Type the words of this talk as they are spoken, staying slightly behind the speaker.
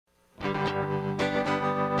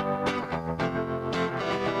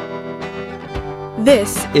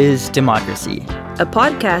This is Democracy, a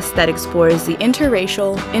podcast that explores the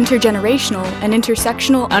interracial, intergenerational, and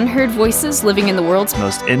intersectional unheard voices living in the world's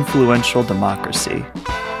most influential democracy.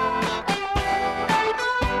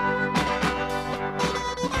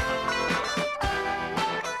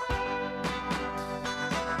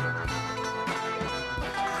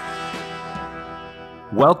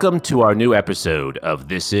 Welcome to our new episode of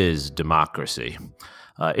This is Democracy.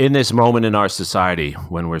 In this moment in our society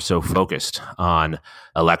when we're so focused on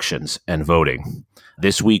elections and voting,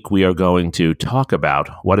 this week we are going to talk about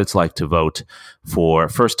what it's like to vote for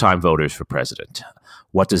first-time voters for president.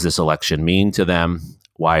 What does this election mean to them?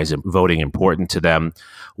 Why is voting important to them?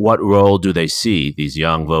 What role do they see, these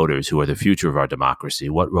young voters who are the future of our democracy,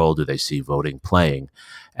 what role do they see voting playing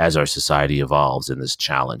as our society evolves in this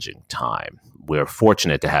challenging time? We're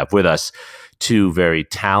fortunate to have with us two very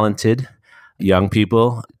talented young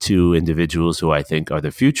people, two individuals who I think are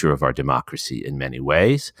the future of our democracy in many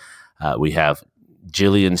ways. We have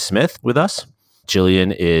Jillian Smith with us.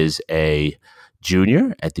 Jillian is a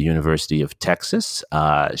junior at the University of Texas.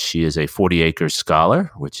 She is a 40-acre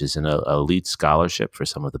scholar, which is an elite scholarship for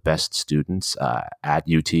some of the best students at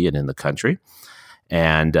UT and in the country.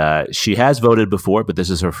 And she has voted before, but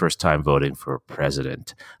this is her first time voting for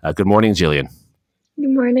president. Good morning, Jillian.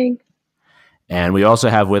 Good morning. And we also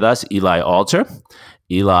have with us Eli Alter.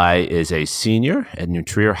 Eli is a senior at New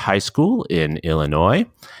Trier High School in Illinois.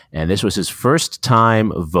 And this was his first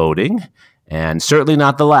time voting, and certainly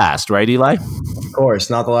not the last, right, Eli? Of course,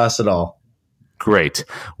 not the last at all. Great.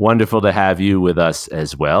 Wonderful to have you with us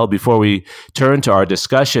as well. Before we turn to our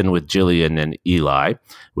discussion with Jillian and Eli,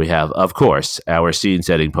 we have, of course, our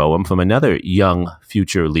scene-setting poem from another young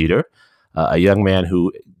future leader, a young man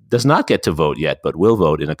who does not get to vote yet, but will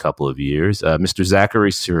vote in a couple of years, Mr.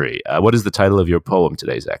 Zachary Suri. What is the title of your poem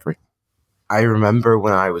today, Zachary? I remember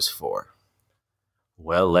when I was 4.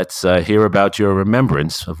 Well, let's hear about your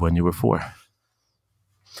remembrance of when you were 4.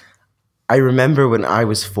 I remember when I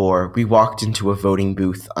was 4, we walked into a voting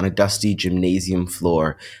booth on a dusty gymnasium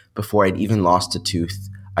floor. Before I'd even lost a tooth,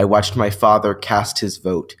 I watched my father cast his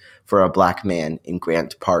vote for a black man in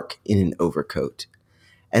Grant Park in an overcoat.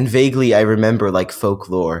 And vaguely I remember, like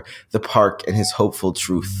folklore, the park and his hopeful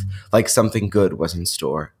truth, like something good was in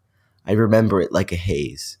store. I remember it like a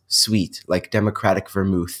haze, sweet like democratic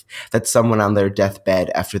vermouth, that someone on their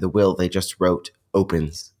deathbed after the will they just wrote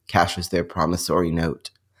opens, cashes their promissory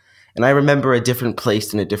note. And I remember a different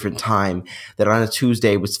place and a different time that on a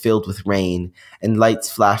Tuesday was filled with rain, and lights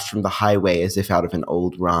flashed from the highway as if out of an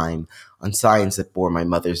old rhyme, on signs that bore my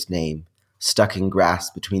mother's name, stuck in grass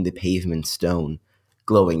between the pavement stone,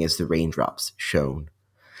 glowing as the raindrops shone.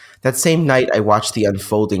 That same night I watched the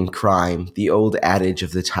unfolding crime, the old adage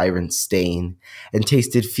of the tyrant's stain, and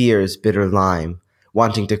tasted fear's bitter lime,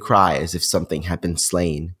 wanting to cry as if something had been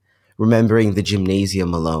slain, remembering the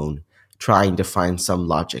gymnasium alone, trying to find some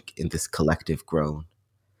logic in this collective groan.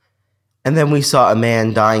 And then we saw a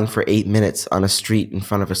man dying for 8 minutes on a street in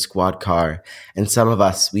front of a squad car, and some of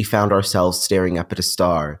us, we found ourselves staring up at a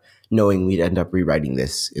star, knowing we'd end up rewriting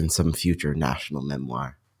this in some future national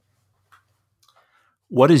memoir.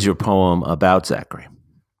 What is your poem about, Zachary?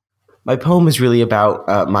 My poem is really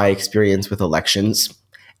about my experience with elections,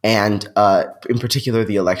 and in particular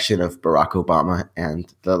the election of Barack Obama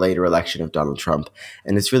and the later election of Donald Trump.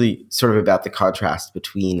 And it's really sort of about the contrast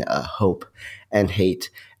between hope and hate,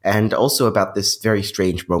 and also about this very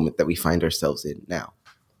strange moment that we find ourselves in now.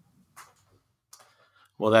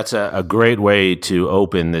 Well, that's a great way to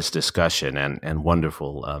open this discussion, and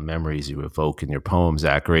wonderful memories you evoke in your poem,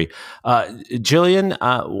 Zachary. Jillian,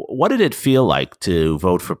 what did it feel like to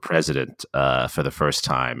vote for president for the first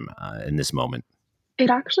time in this moment?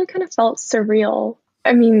 It actually kind of felt surreal.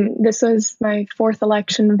 I mean, this was my 4th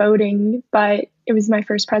election voting, but it was my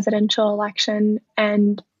first presidential election,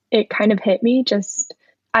 and it kind of hit me.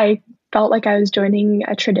 I felt like I was joining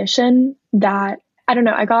a tradition that, I don't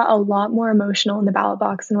know, I got a lot more emotional in the ballot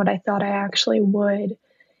box than what I thought I actually would,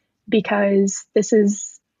 because this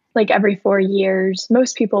is like every 4 years.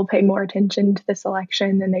 Most people pay more attention to this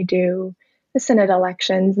election than they do the Senate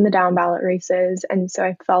elections and the down ballot races. And so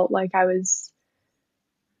I felt like I was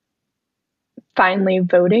finally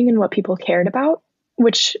voting in what people cared about,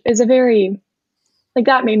 which is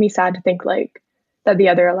that made me sad to think like that the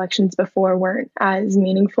other elections before weren't as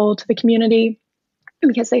meaningful to the community,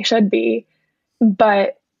 because they should be.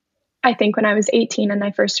 But I think when I was 18 and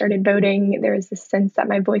I first started voting, there was this sense that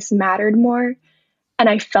my voice mattered more. And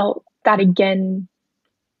I felt that again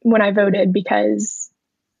when I voted, because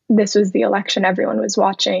this was the election everyone was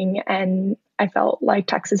watching. And I felt like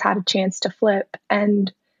Texas had a chance to flip.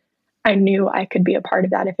 And I knew I could be a part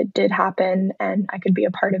of that if it did happen, and I could be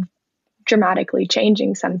a part of dramatically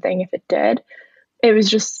changing something if it did. It was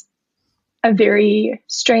just a very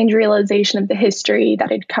strange realization of the history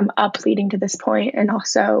that had come up leading to this point, and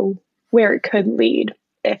also where it could lead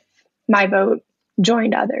if my vote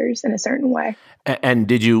joined others in a certain way. And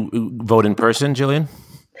did you vote in person, Jillian?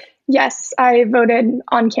 Yes, I voted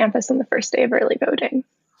on campus on the first day of early voting.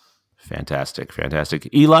 Fantastic.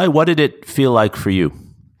 Eli, what did it feel like for you?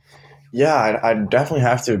 Yeah, I definitely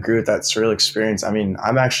have to agree with that surreal experience. I mean,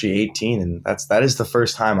 I'm actually 18, and that is the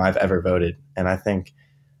first time I've ever voted. And I think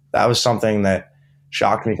that was something that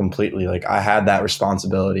shocked me completely. Like, I had that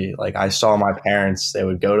responsibility. Like, I saw my parents, they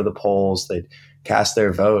would go to the polls, they'd cast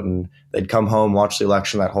their vote, and they'd come home, watch the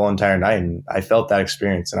election that whole entire night. And I felt that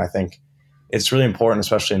experience. And I think it's really important,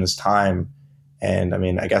 especially in this time. And I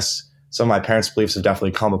mean, I guess some of my parents' beliefs have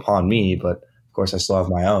definitely come upon me, but of course I still have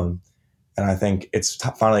my own. And I think it's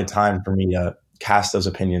finally time for me to cast those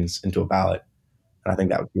opinions into a ballot. And I think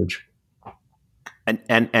that was huge.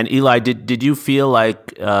 And Eli, did you feel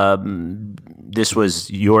like this was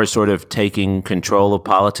your sort of taking control of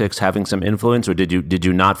politics, having some influence, or did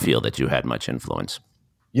you not feel that you had much influence?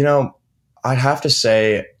 You know, I'd have to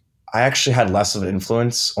say I actually had less of an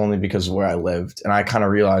influence only because of where I lived. And I kind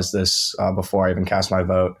of realized this before I even cast my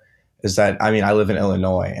vote, is that, I mean, I live in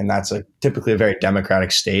Illinois, and that's typically a very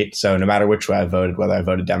Democratic state. So no matter which way I voted, whether I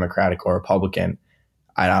voted Democratic or Republican,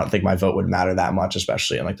 I don't think my vote would matter that much,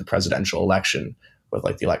 especially in like the presidential election with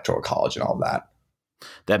like the Electoral College and all of that.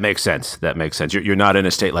 That makes sense. You're not in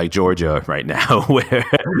a state like Georgia right now where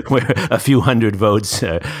a few hundred votes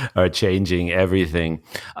are changing everything.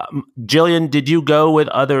 Jillian, did you go with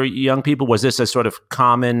other young people? Was this a sort of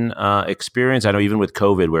common experience? I know even with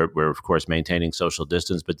COVID, we're of course maintaining social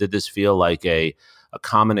distance, but did this feel like a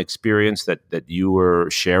common experience that you were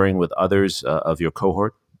sharing with others of your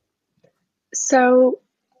cohort? So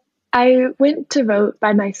I went to vote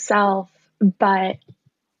by myself, but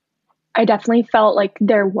I definitely felt like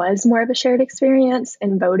there was more of a shared experience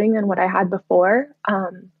in voting than what I had before.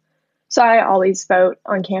 So I always vote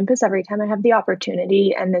on campus every time I have the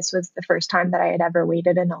opportunity. And this was the first time that I had ever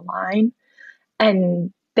waited in a line.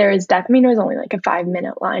 And it was only like a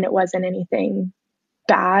 5-minute line. It wasn't anything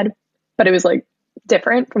bad, but it was like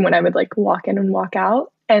different from when I would like walk in and walk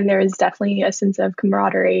out. And there was definitely a sense of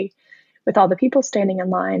camaraderie with all the people standing in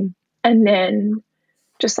line. And then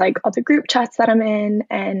just like all the group chats that I'm in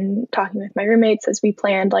and talking with my roommates as we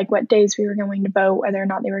planned like what days we were going to vote, whether or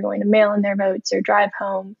not they were going to mail in their votes or drive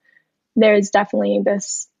home. There's definitely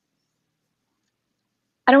this,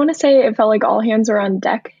 I don't want to say it felt like all hands were on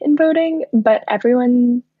deck in voting, but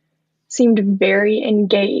everyone seemed very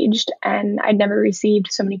engaged, and I'd never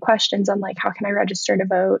received so many questions on like, how can I register to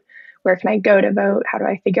vote? Where can I go to vote? How do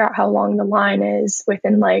I figure out how long the line is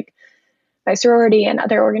within like my sorority and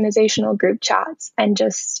other organizational group chats? And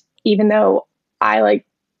just, even though I like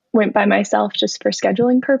went by myself just for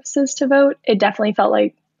scheduling purposes to vote, it definitely felt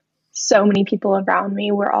like so many people around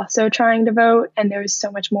me were also trying to vote, and there was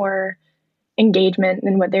so much more engagement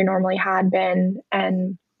than what there normally had been.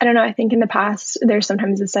 And I don't know, I think in the past there's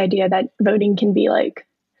sometimes this idea that voting can be like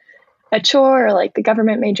a chore, or like the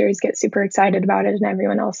government majors get super excited about it and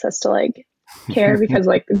everyone else has to like care because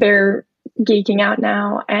like they're geeking out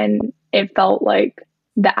now. And it felt like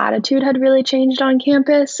the attitude had really changed on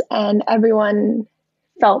campus, and everyone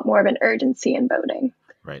felt more of an urgency in voting.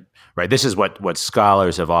 Right. This is what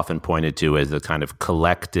scholars have often pointed to as the kind of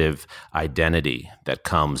collective identity that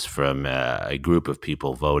comes from a group of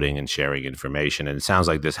people voting and sharing information. And it sounds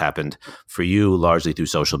like this happened for you largely through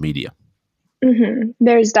social media. Mm-hmm.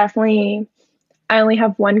 There's definitely, I only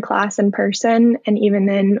have one class in person, and even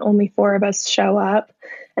then only 4 of us show up,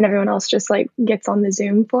 and everyone else just like gets on the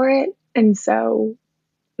Zoom for it. And so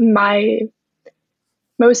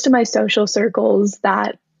most of my social circles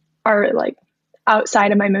that are like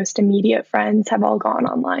outside of my most immediate friends have all gone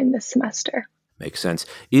online this semester. Makes sense.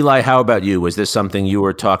 Eli, how about you? Was this something you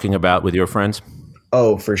were talking about with your friends?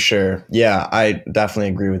 Oh, for sure. Yeah, I definitely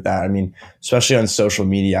agree with that. I mean, especially on social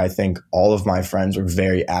media, I think all of my friends were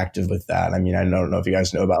very active with that. I mean, I don't know if you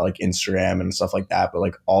guys know about like Instagram and stuff like that, but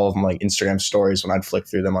like all of them, like Instagram stories, when I'd flick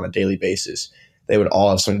through them on a daily basis, they would all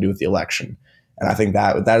have something to do with the election. And I think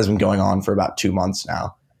that has been going on for about 2 months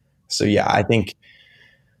now. So yeah, I think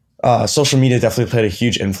social media definitely played a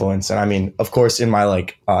huge influence. And I mean, of course, in my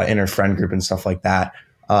like inner friend group and stuff like that,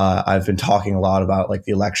 I've been talking a lot about like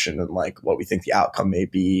the election and like what we think the outcome may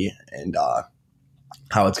be and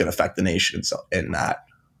how it's going to affect the nation. So in that,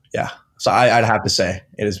 yeah. So I'd have to say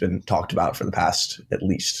it has been talked about for the past at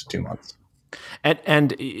least 2 months.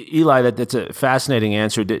 And Eli, that's a fascinating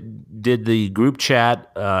answer. did the group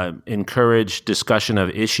chat encourage discussion of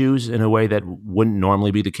issues in a way that wouldn't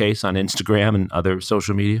normally be the case on Instagram and other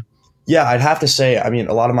social media? Yeah, I'd have to say, I mean,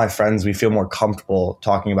 a lot of my friends, we feel more comfortable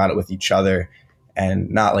talking about it with each other and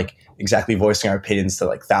not like exactly voicing our opinions to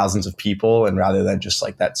like thousands of people, and rather than just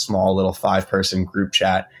like that small little 5-person group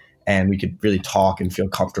chat, and we could really talk and feel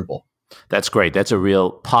comfortable. That's great. That's a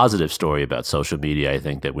real positive story about social media, I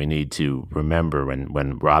think, that we need to remember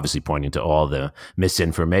when we're obviously pointing to all the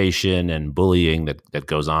misinformation and bullying that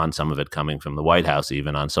goes on, some of it coming from the White House,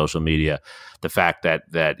 even on social media. The fact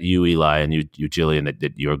that you, Eli, and you, Jillian,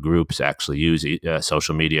 that your groups actually use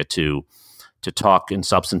social media to talk in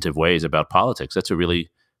substantive ways about politics, that's a really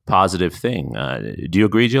positive thing. Do you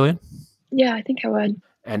agree, Jillian? Yeah, I think I would.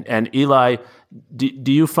 And Eli,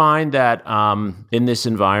 do you find that in this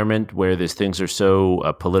environment where these things are so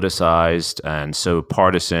politicized and so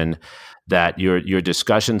partisan, that your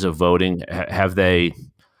discussions of voting, have they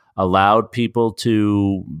allowed people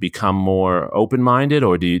to become more open-minded,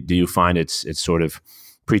 or do you find it's sort of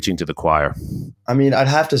preaching to the choir? I mean, I'd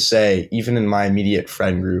have to say, even in my immediate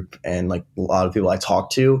friend group and like a lot of people I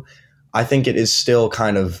talk to, I think it is still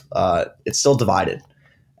kind of it's still divided.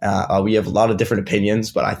 We have a lot of different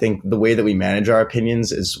opinions, but I think the way that we manage our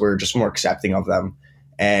opinions is we're just more accepting of them,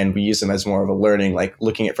 and we use them as more of a learning, like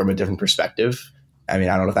looking at it from a different perspective. I mean,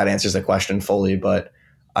 I don't know if that answers the question fully, but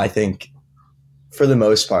I think for the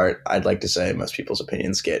most part, I'd like to say most people's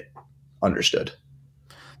opinions get understood.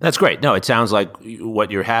 That's great. No, it sounds like what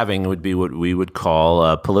you're having would be what we would call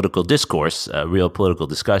a political discourse, a real political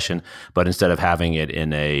discussion, but instead of having it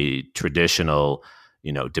in a traditional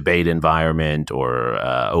debate environment or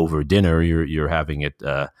over dinner, you're having it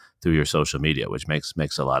through your social media, which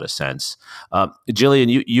makes a lot of sense.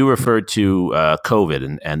 Jillian, you referred to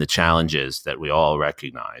COVID and the challenges that we all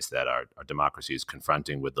recognize that our democracy is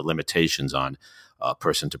confronting with the limitations on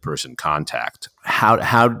person-to-person contact.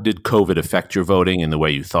 How did COVID affect your voting and the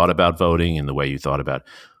way you thought about voting and the way you thought about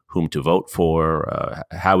whom to vote for?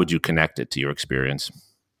 How would you connect it to your experience?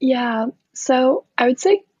 Yeah, so I would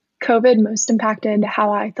say COVID most impacted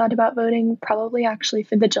how I thought about voting, probably actually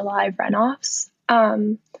for the July runoffs.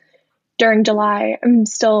 During July, I'm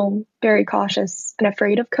still very cautious and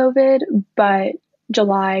afraid of COVID, but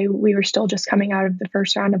July, we were still just coming out of the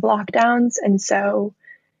first round of lockdowns. And so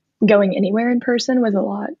going anywhere in person was a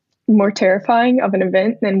lot more terrifying of an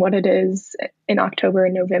event than what it is in October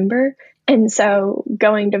and November. And so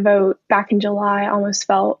going to vote back in July almost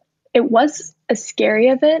felt, it was a scary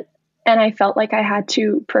event. And I felt like I had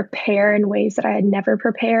to prepare in ways that I had never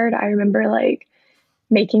prepared. I remember like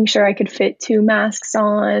making sure I could fit 2 masks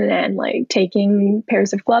on and like taking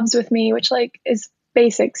pairs of gloves with me, which like is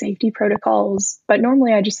basic safety protocols. But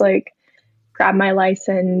normally I just like grab my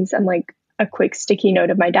license and like a quick sticky note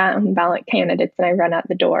of my down ballot candidates and I run out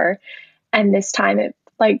the door. And this time it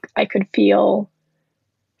like I could feel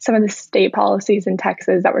some of the state policies in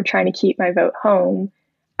Texas that were trying to keep my vote home.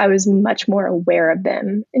 I was much more aware of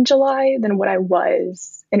them in July than what I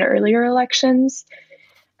was in earlier elections.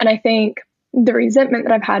 And I think the resentment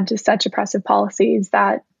that I've had to such oppressive policies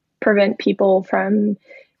that prevent people from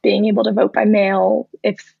being able to vote by mail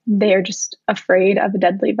if they're just afraid of a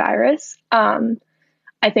deadly virus.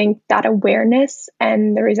 I think that awareness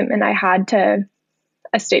and the resentment I had to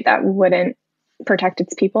a state that wouldn't protect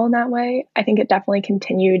its people in that way, I think it definitely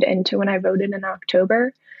continued into when I voted in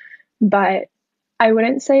October. But I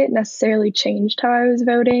wouldn't say it necessarily changed how I was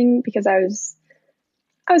voting because I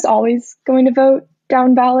was always going to vote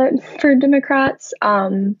down ballot for Democrats,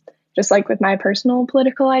 just like with my personal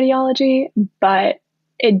political ideology. But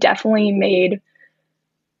it definitely made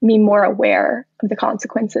me more aware of the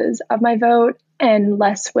consequences of my vote and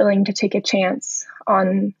less willing to take a chance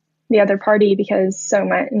on the other party because so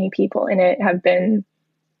many people in it have been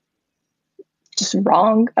just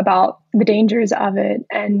wrong about the dangers of it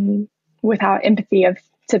and without empathy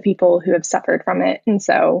to people who have suffered from it. And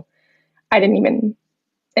so I didn't even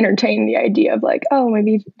entertain the idea of like, oh,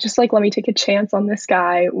 maybe just like, let me take a chance on this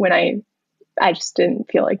guy when I just didn't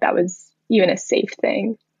feel like that was even a safe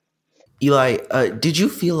thing. Eli, did you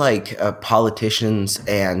feel like politicians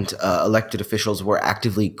and elected officials were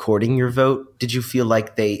actively courting your vote? Did you feel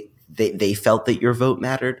like they felt that your vote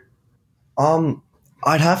mattered?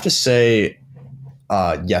 I'd have to say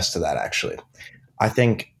yes to that, actually. I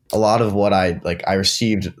think a lot of what I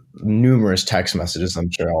received numerous text messages,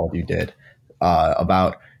 I'm sure all of you did,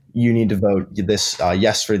 about you need to vote this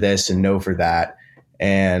yes for this and no for that,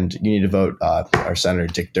 and you need to vote our Senator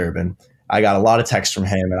Dick Durbin. I got a lot of texts from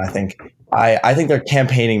him, and I think their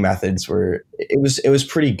campaigning methods were it was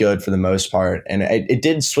pretty good for the most part, and it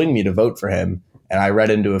did swing me to vote for him. And I read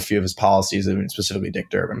into a few of his policies, specifically Dick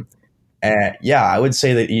Durbin. And yeah, I would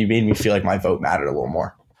say that you made me feel like my vote mattered a little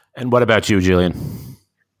more. And what about you, Jillian?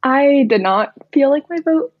 I did not feel like my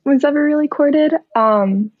vote was ever really courted.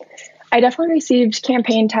 I definitely received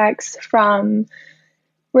campaign texts from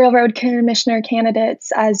railroad commissioner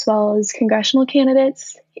candidates as well as congressional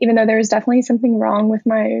candidates, even though there was definitely something wrong with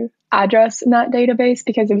my address in that database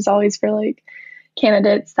because it was always for like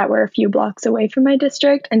candidates that were a few blocks away from my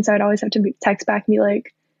district. And so I'd always have to text back and be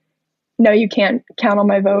like, no, you can't count on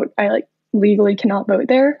my vote. I like legally cannot vote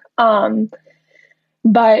there.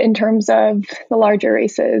 But in terms of the larger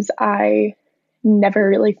races, I never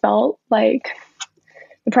really felt like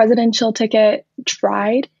the presidential ticket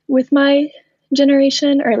tried with my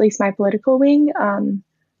generation, or at least my political wing.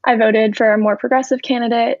 I voted for a more progressive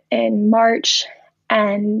candidate in March,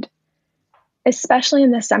 and especially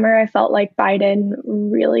in the summer, I felt like Biden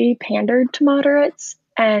really pandered to moderates,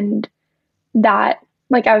 and that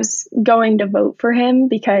like I was going to vote for him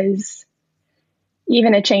because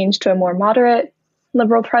even a change to a more moderate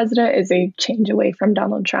liberal president is a change away from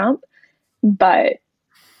Donald Trump. But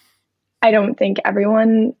I don't think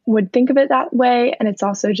everyone would think of it that way. And it's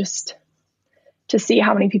also just to see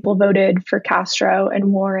how many people voted for Castro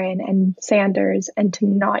and Warren and Sanders and to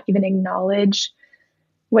not even acknowledge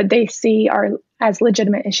what they see are as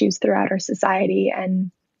legitimate issues throughout our society,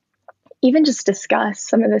 and even just discuss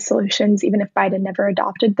some of the solutions, even if Biden never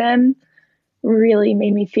adopted them, really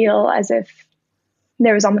made me feel as if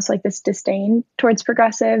there was almost like this disdain towards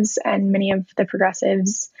progressives, and many of the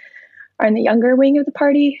progressives are in the younger wing of the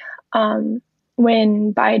party.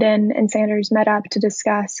 When Biden and Sanders met up to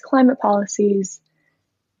discuss climate policies,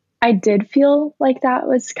 I did feel like that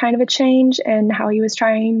was kind of a change in how he was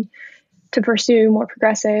trying to pursue more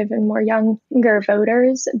progressive and more younger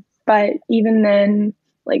voters. But even then,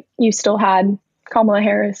 like, you still had Kamala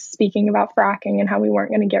Harris speaking about fracking and how we weren't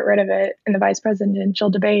going to get rid of it in the vice presidential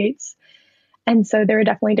debates. And so there were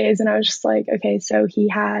definitely days when I was just like, okay, so he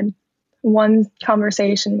had one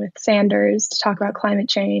conversation with Sanders to talk about climate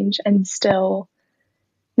change and still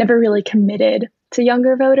never really committed to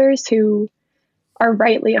younger voters who are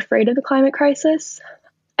rightly afraid of the climate crisis.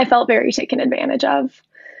 I felt very taken advantage of,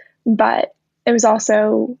 but it was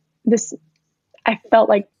also this, I felt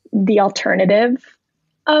like the alternative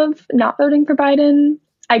of not voting for Biden.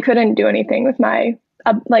 I couldn't do anything with my,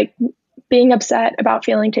 like, being upset about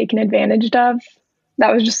feeling taken advantage of.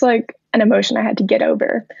 That was just like an emotion I had to get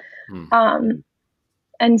over.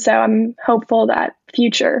 And so I'm hopeful that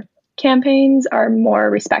future campaigns are more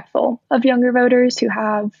respectful of younger voters who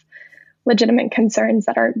have legitimate concerns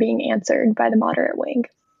that aren't being answered by the moderate wing.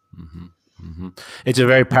 Mm-hmm. Mm-hmm. It's a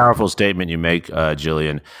very powerful statement you make,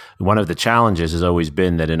 Jillian. One of the challenges has always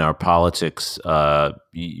been that in our politics,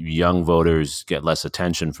 young voters get less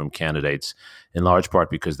attention from candidates, in large part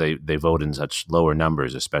because they vote in such lower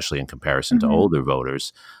numbers, especially in comparison to older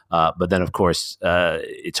voters. But then, of course,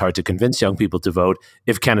 it's hard to convince young people to vote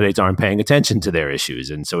if candidates aren't paying attention to their issues.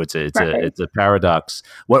 And so it's a paradox.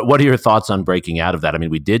 What are your thoughts on breaking out of that? I mean,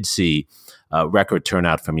 we did see record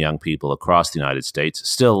turnout from young people across the United States,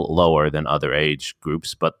 still lower than other age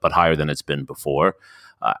groups, but higher than it's been before.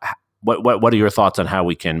 What are your thoughts on how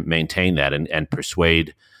we can maintain that and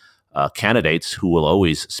persuade candidates who will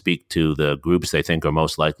always speak to the groups they think are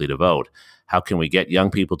most likely to vote? How can we get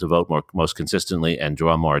young people to vote most consistently and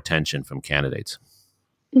draw more attention from candidates?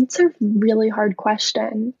 It's a really hard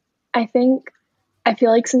question. I feel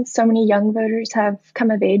like since so many young voters have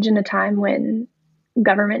come of age in a time when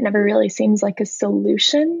government never really seems like a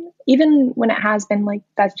solution, even when it has been, like,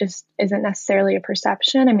 that just isn't necessarily a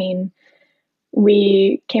perception. I mean,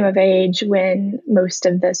 we came of age when most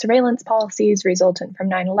of the surveillance policies resultant from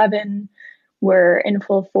 9/11 were in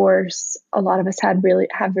full force. A lot of us have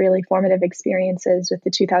really formative experiences with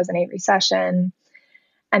the 2008 recession.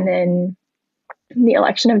 And then the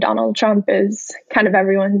election of Donald Trump is kind of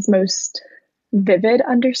everyone's most vivid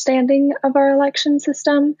understanding of our election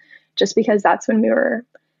system, just because that's when we were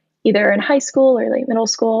either in high school or late middle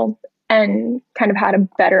school and kind of had a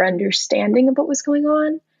better understanding of what was going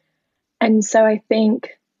on. And so I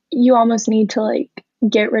think you almost need to, like,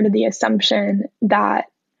 get rid of the assumption that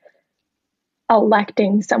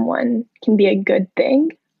electing someone can be a good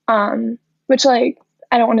thing, which, like,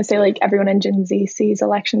 I don't want to say like everyone in Gen Z sees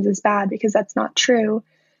elections as bad, because that's not true.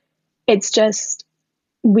 It's just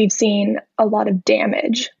we've seen a lot of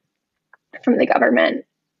damage from the government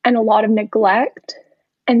and a lot of neglect.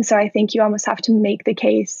 And so I think you almost have to make the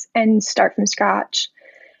case and start from scratch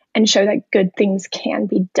and show that good things can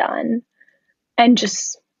be done and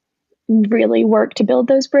just really work to build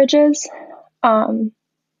those bridges.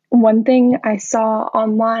 One thing I saw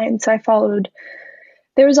online, so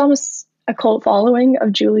there was almost a cult following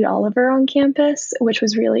of Julie Oliver on campus, which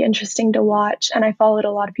was really interesting to watch. And I followed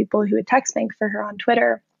a lot of people who would text bank for her on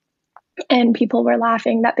Twitter. And people were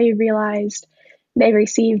laughing that they realized they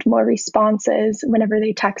received more responses whenever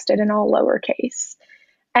they texted in all lowercase.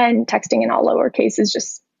 And texting in all lowercase is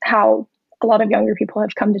just how a lot of younger people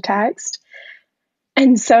have come to text.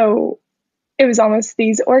 And so it was almost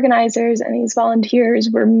these organizers and these volunteers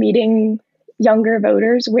were meeting younger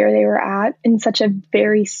voters where they were at in such a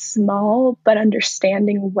very small but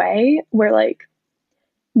understanding way, where like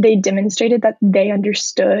they demonstrated that they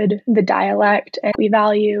understood the dialect and we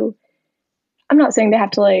value. I'm not saying they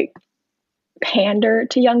have to like pander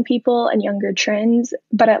to young people and younger trends,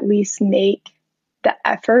 but at least make the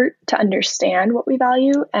effort to understand what we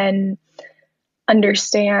value and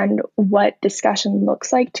understand what discussion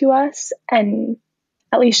looks like to us and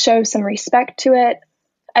at least show some respect to it.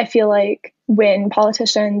 I feel like when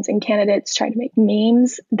politicians and candidates try to make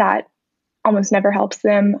memes, that almost never helps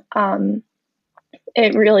them.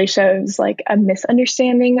 It really shows like a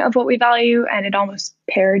misunderstanding of what we value, and it almost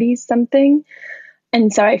parodies something.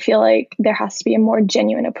 And so I feel like there has to be a more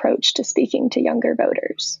genuine approach to speaking to younger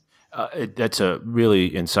voters. That's a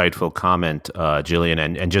really insightful comment, Jillian.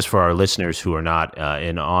 And just for our listeners who are not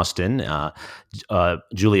in Austin,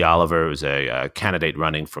 Julie Oliver is a candidate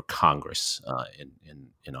running for Congress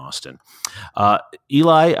in Austin.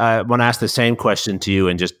 Eli, I want to ask the same question to you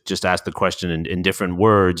and just ask the question in different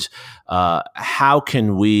words. How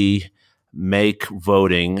can we make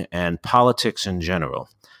voting and politics in general,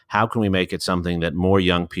 how can we make it something that more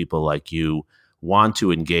young people like you want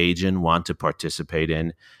to engage in, want to participate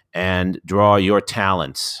in, and draw your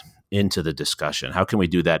talents into the discussion? How can we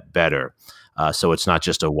do that better? So it's not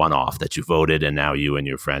just a one-off that you voted and now you and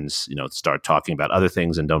your friends, start talking about other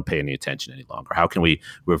things and don't pay any attention any longer. How can we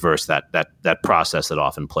reverse that process that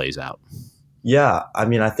often plays out? Yeah, I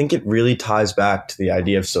mean, I think it really ties back to the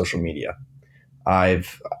idea of social media.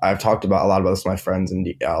 I've talked about a lot about this with my friends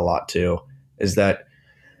and a lot too, is that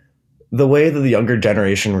the way that the younger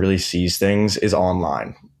generation really sees things is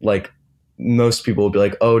online. Like, most people will be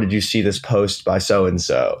like, oh, did you see this post by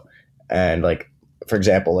so-and-so? And like, for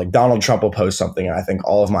example, like Donald Trump will post something and I think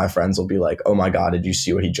all of my friends will be like, oh my God, did you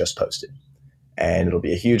see what he just posted? And it'll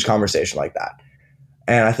be a huge conversation like that.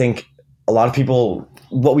 And I think a lot of people,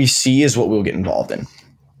 what we see is what we'll get involved in.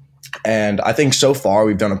 And I think so far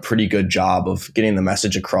we've done a pretty good job of getting the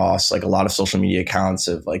message across. Like, a lot of social media accounts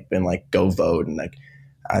have like been like, go vote. And like,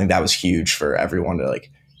 I think that was huge for everyone to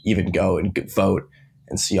like even go and vote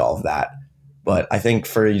and see all of that. But I think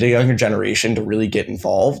for the younger generation to really get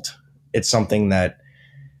involved, it's something that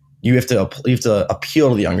you have to appeal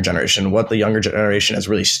to the younger generation. What the younger generation has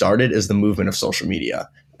really started is the movement of social media.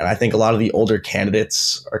 And I think a lot of the older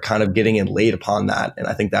candidates are kind of getting in late upon that. And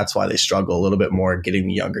I think that's why they struggle a little bit more getting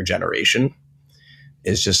the younger generation,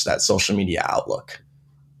 is just that social media outlook.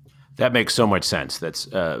 That makes so much sense. That's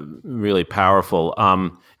really powerful.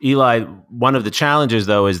 Eli, one of the challenges,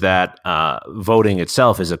 though, is that voting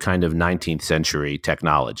itself is a kind of 19th century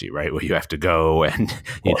technology, right? Where you have to go and,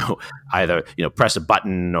 either, press a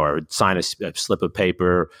button or sign a slip of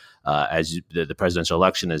paper. The presidential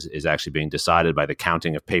election is actually being decided by the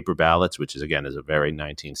counting of paper ballots, which is a very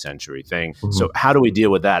 19th century thing. Mm-hmm. So how do we deal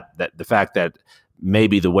with that the fact that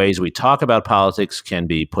maybe the ways we talk about politics can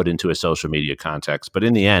be put into a social media context, but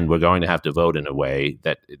in the end, we're going to have to vote in a way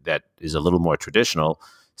that is a little more traditional,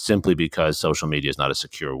 simply because social media is not a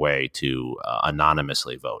secure way to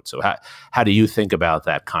anonymously vote. So how do you think about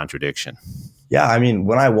that contradiction? Yeah, I mean,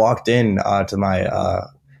 when I walked in to my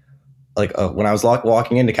when I was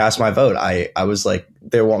walking in to cast my vote, I was like,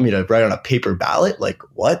 they want me to write on a paper ballot? Like,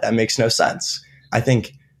 what? That makes no sense. I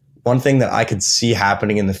think one thing that I could see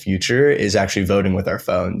happening in the future is actually voting with our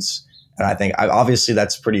phones. And I think obviously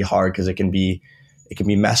that's pretty hard because it can be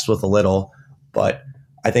messed with a little. But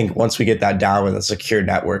I think once we get that down with a secure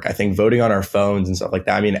network, I think voting on our phones and stuff like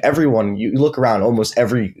that. I mean, everyone, you look around, almost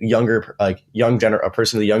every a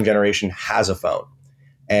person of the young generation has a phone.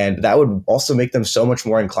 And that would also make them so much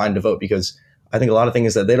more inclined to vote, because I think a lot of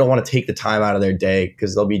things that they don't want to take the time out of their day,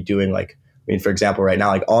 because they'll be doing for example, right now,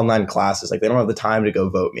 like online classes, like they don't have the time to go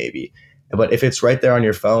vote maybe. But if it's right there on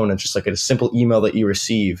your phone, it's just like a simple email that you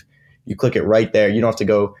receive, you click it right there. You don't have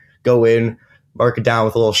to go in, mark it down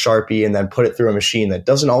with a little Sharpie, and then put it through a machine. That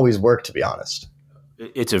doesn't always work, to be honest.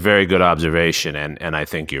 It's a very good observation, and I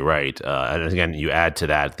think you're right. And again, you add to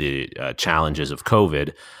that the challenges of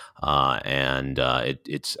COVID, and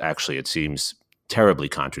it seems terribly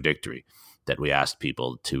contradictory. that we asked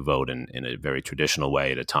people to vote in a very traditional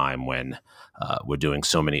way at a time when we're doing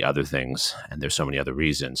so many other things and there's so many other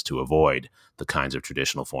reasons to avoid the kinds of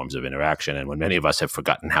traditional forms of interaction. And when many of us have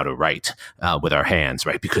forgotten how to write with our hands,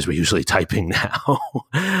 right, because we're usually typing now.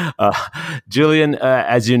 Julian,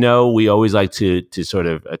 as you know, we always like to sort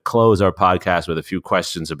of close our podcast with a few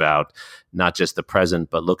questions about not just the present,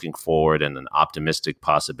 but looking forward and optimistic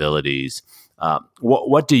possibilities.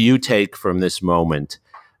 What do you take from this moment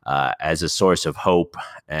as a source of hope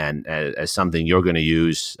and as something you're going to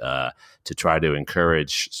use to try to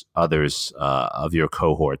encourage others of your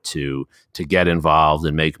cohort to get involved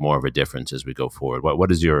and make more of a difference as we go forward?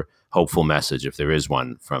 What is your hopeful message, if there is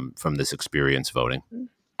one, from this experience voting?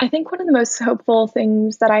 I think one of the most hopeful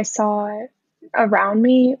things that I saw around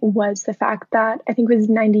me was the fact that I think it was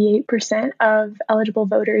 98% of eligible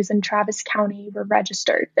voters in Travis County were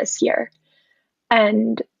registered this year.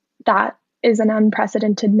 And that is an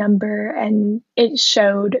unprecedented number, and it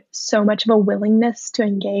showed so much of a willingness to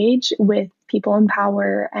engage with people in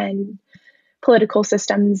power and political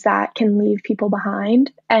systems that can leave people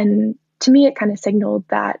behind. And to me, it kind of signaled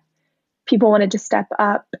that people wanted to step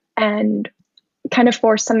up and kind of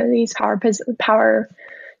force some of these power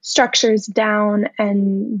structures down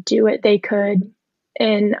and do what they could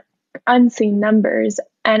in unseen numbers.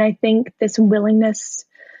 And I think this willingness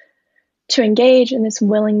to engage and this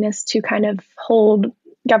willingness to kind of hold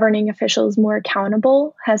governing officials more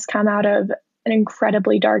accountable has come out of an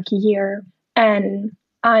incredibly dark year. And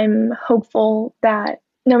I'm hopeful that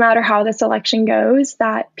no matter how this election goes,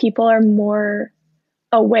 that people are more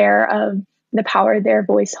aware of the power their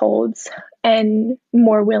voice holds and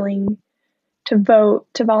more willing to vote,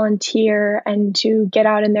 to volunteer, and to get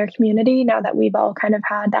out in their community now that we've all kind of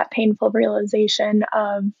had that painful realization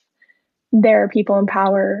of there are people in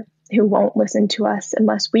power who won't listen to us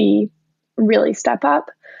unless we really step up.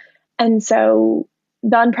 And so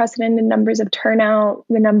the unprecedented numbers of turnout,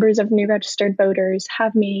 the numbers of new registered voters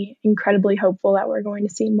have me incredibly hopeful that we're going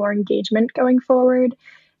to see more engagement going forward.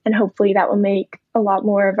 And hopefully that will make a lot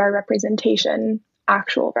more of our representation,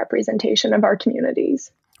 actual representation of our communities.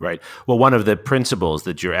 Right. Well, one of the principles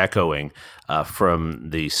that you're echoing from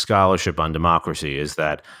the scholarship on democracy is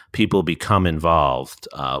that people become involved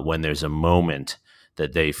when there's a moment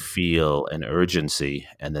that they feel an urgency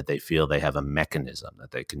and that they feel they have a mechanism,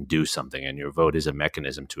 that they can do something. And your vote is a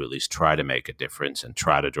mechanism to at least try to make a difference and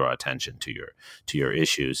try to draw attention to your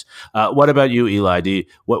issues. What about you, Eli?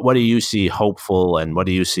 What do you see hopeful and what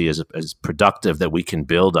do you see as productive that we can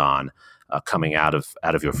build on coming out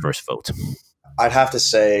of your first vote? I'd have to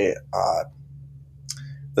say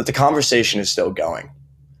that the conversation is still going.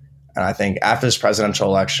 And I think after this presidential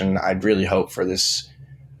election, I'd really hope for this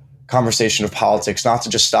conversation of politics not to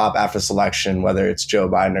just stop after this election, whether it's Joe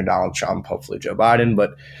Biden or Donald Trump, hopefully Joe Biden,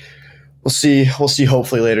 but we'll see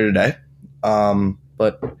hopefully later today.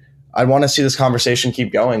 But I want to see this conversation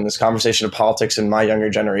keep going, this conversation of politics in my younger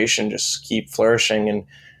generation just keep flourishing and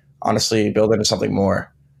honestly build into something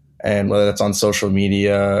more. And whether that's on social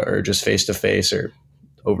media or just face to face or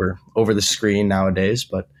over the screen nowadays,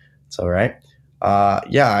 but it's all right.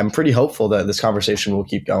 I'm pretty hopeful that this conversation will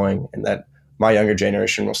keep going and that my younger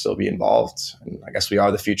generation will still be involved. And I guess we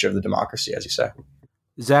are the future of the democracy, as you say.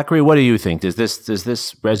 Zachary, what do you think? Does this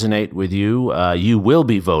resonate with you? You will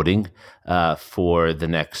be voting for the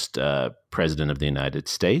next president of the United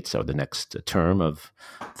States or the next term of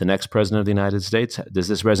the next president of the United States. Does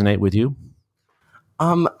this resonate with you?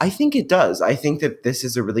 I think it does. I think that this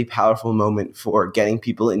is a really powerful moment for getting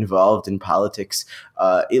people involved in politics.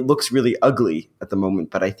 It looks really ugly at the moment,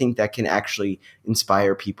 but I think that can actually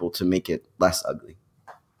inspire people to make it less ugly.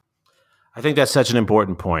 I think that's such an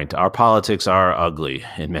important point. Our politics are ugly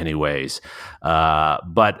in many ways,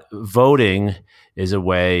 but voting is a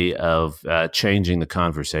way of changing the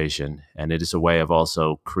conversation, and it is a way of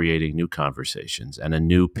also creating new conversations and a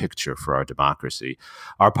new picture for our democracy.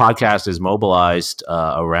 Our podcast is mobilized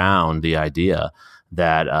around the idea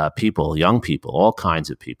that people, young people, all kinds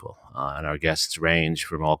of people, and our guests range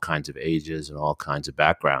from all kinds of ages and all kinds of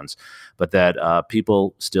backgrounds, but that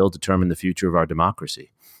people still determine the future of our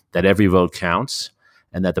democracy, that every vote counts,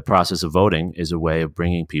 and that the process of voting is a way of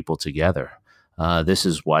bringing people together. This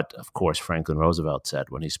is what, of course, Franklin Roosevelt said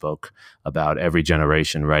when he spoke about every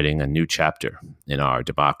generation writing a new chapter in our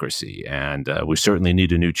democracy. And we certainly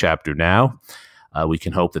need a new chapter now. We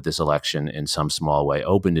can hope that this election in some small way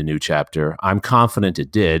opened a new chapter. I'm confident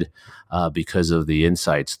it did because of the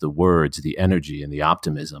insights, the words, the energy, and the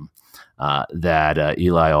optimism that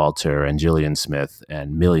Eli Alter and Gillian Smith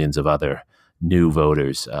and millions of other new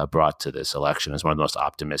voters brought to this election. It's one of the most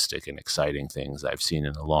optimistic and exciting things I've seen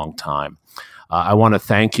in a long time. I want to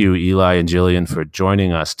thank you, Eli and Jillian, for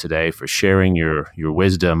joining us today, for sharing your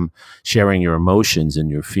wisdom, sharing your emotions and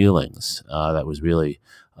your feelings. That was really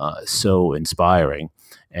so inspiring.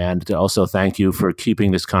 And to also thank you for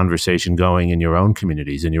keeping this conversation going in your own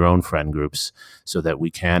communities, in your own friend groups, so that we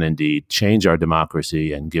can indeed change our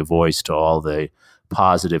democracy and give voice to all the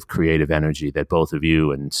positive, creative energy that both of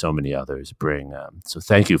you and so many others bring. So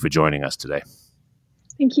thank you for joining us today.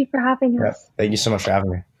 Thank you for having us. Yeah, thank you so much for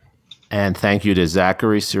having me. And thank you to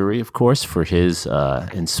Zachary Suri, of course, for his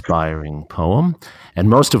inspiring poem. And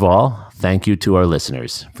most of all, thank you to our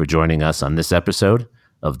listeners for joining us on this episode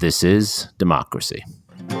of This Is Democracy.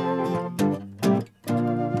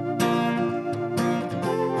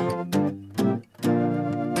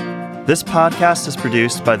 This podcast is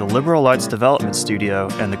produced by the Liberal Arts Development Studio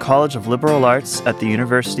and the College of Liberal Arts at the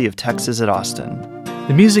University of Texas at Austin.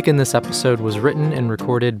 The music in this episode was written and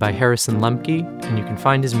recorded by Harrison Lemke, and you can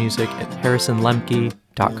find his music at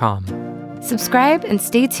harrisonlemke.com. Subscribe and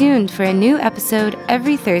stay tuned for a new episode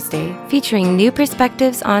every Thursday featuring new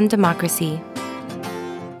perspectives on democracy.